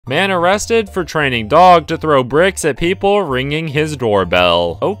Man arrested for training dog to throw bricks at people ringing his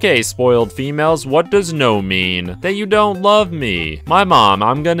doorbell. Okay, spoiled females, what does no mean? That you don't love me. My mom,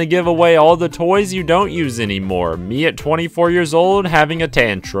 I'm gonna give away all the toys you don't use anymore. Me at 24 years old having a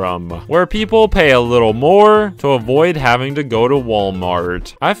tantrum. Where people pay a little more to avoid having to go to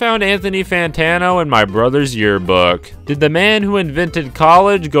Walmart. I found Anthony Fantano in my brother's yearbook. Did the man who invented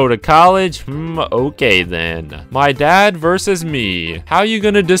college go to college? Okay then. My dad versus me. How you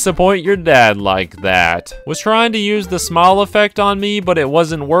gonna disappoint your dad like that? Was trying to use the smile effect on me, but it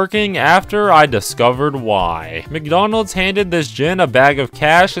wasn't working after I discovered why. McDonald's handed this Jen a bag of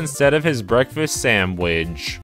cash instead of his breakfast sandwich.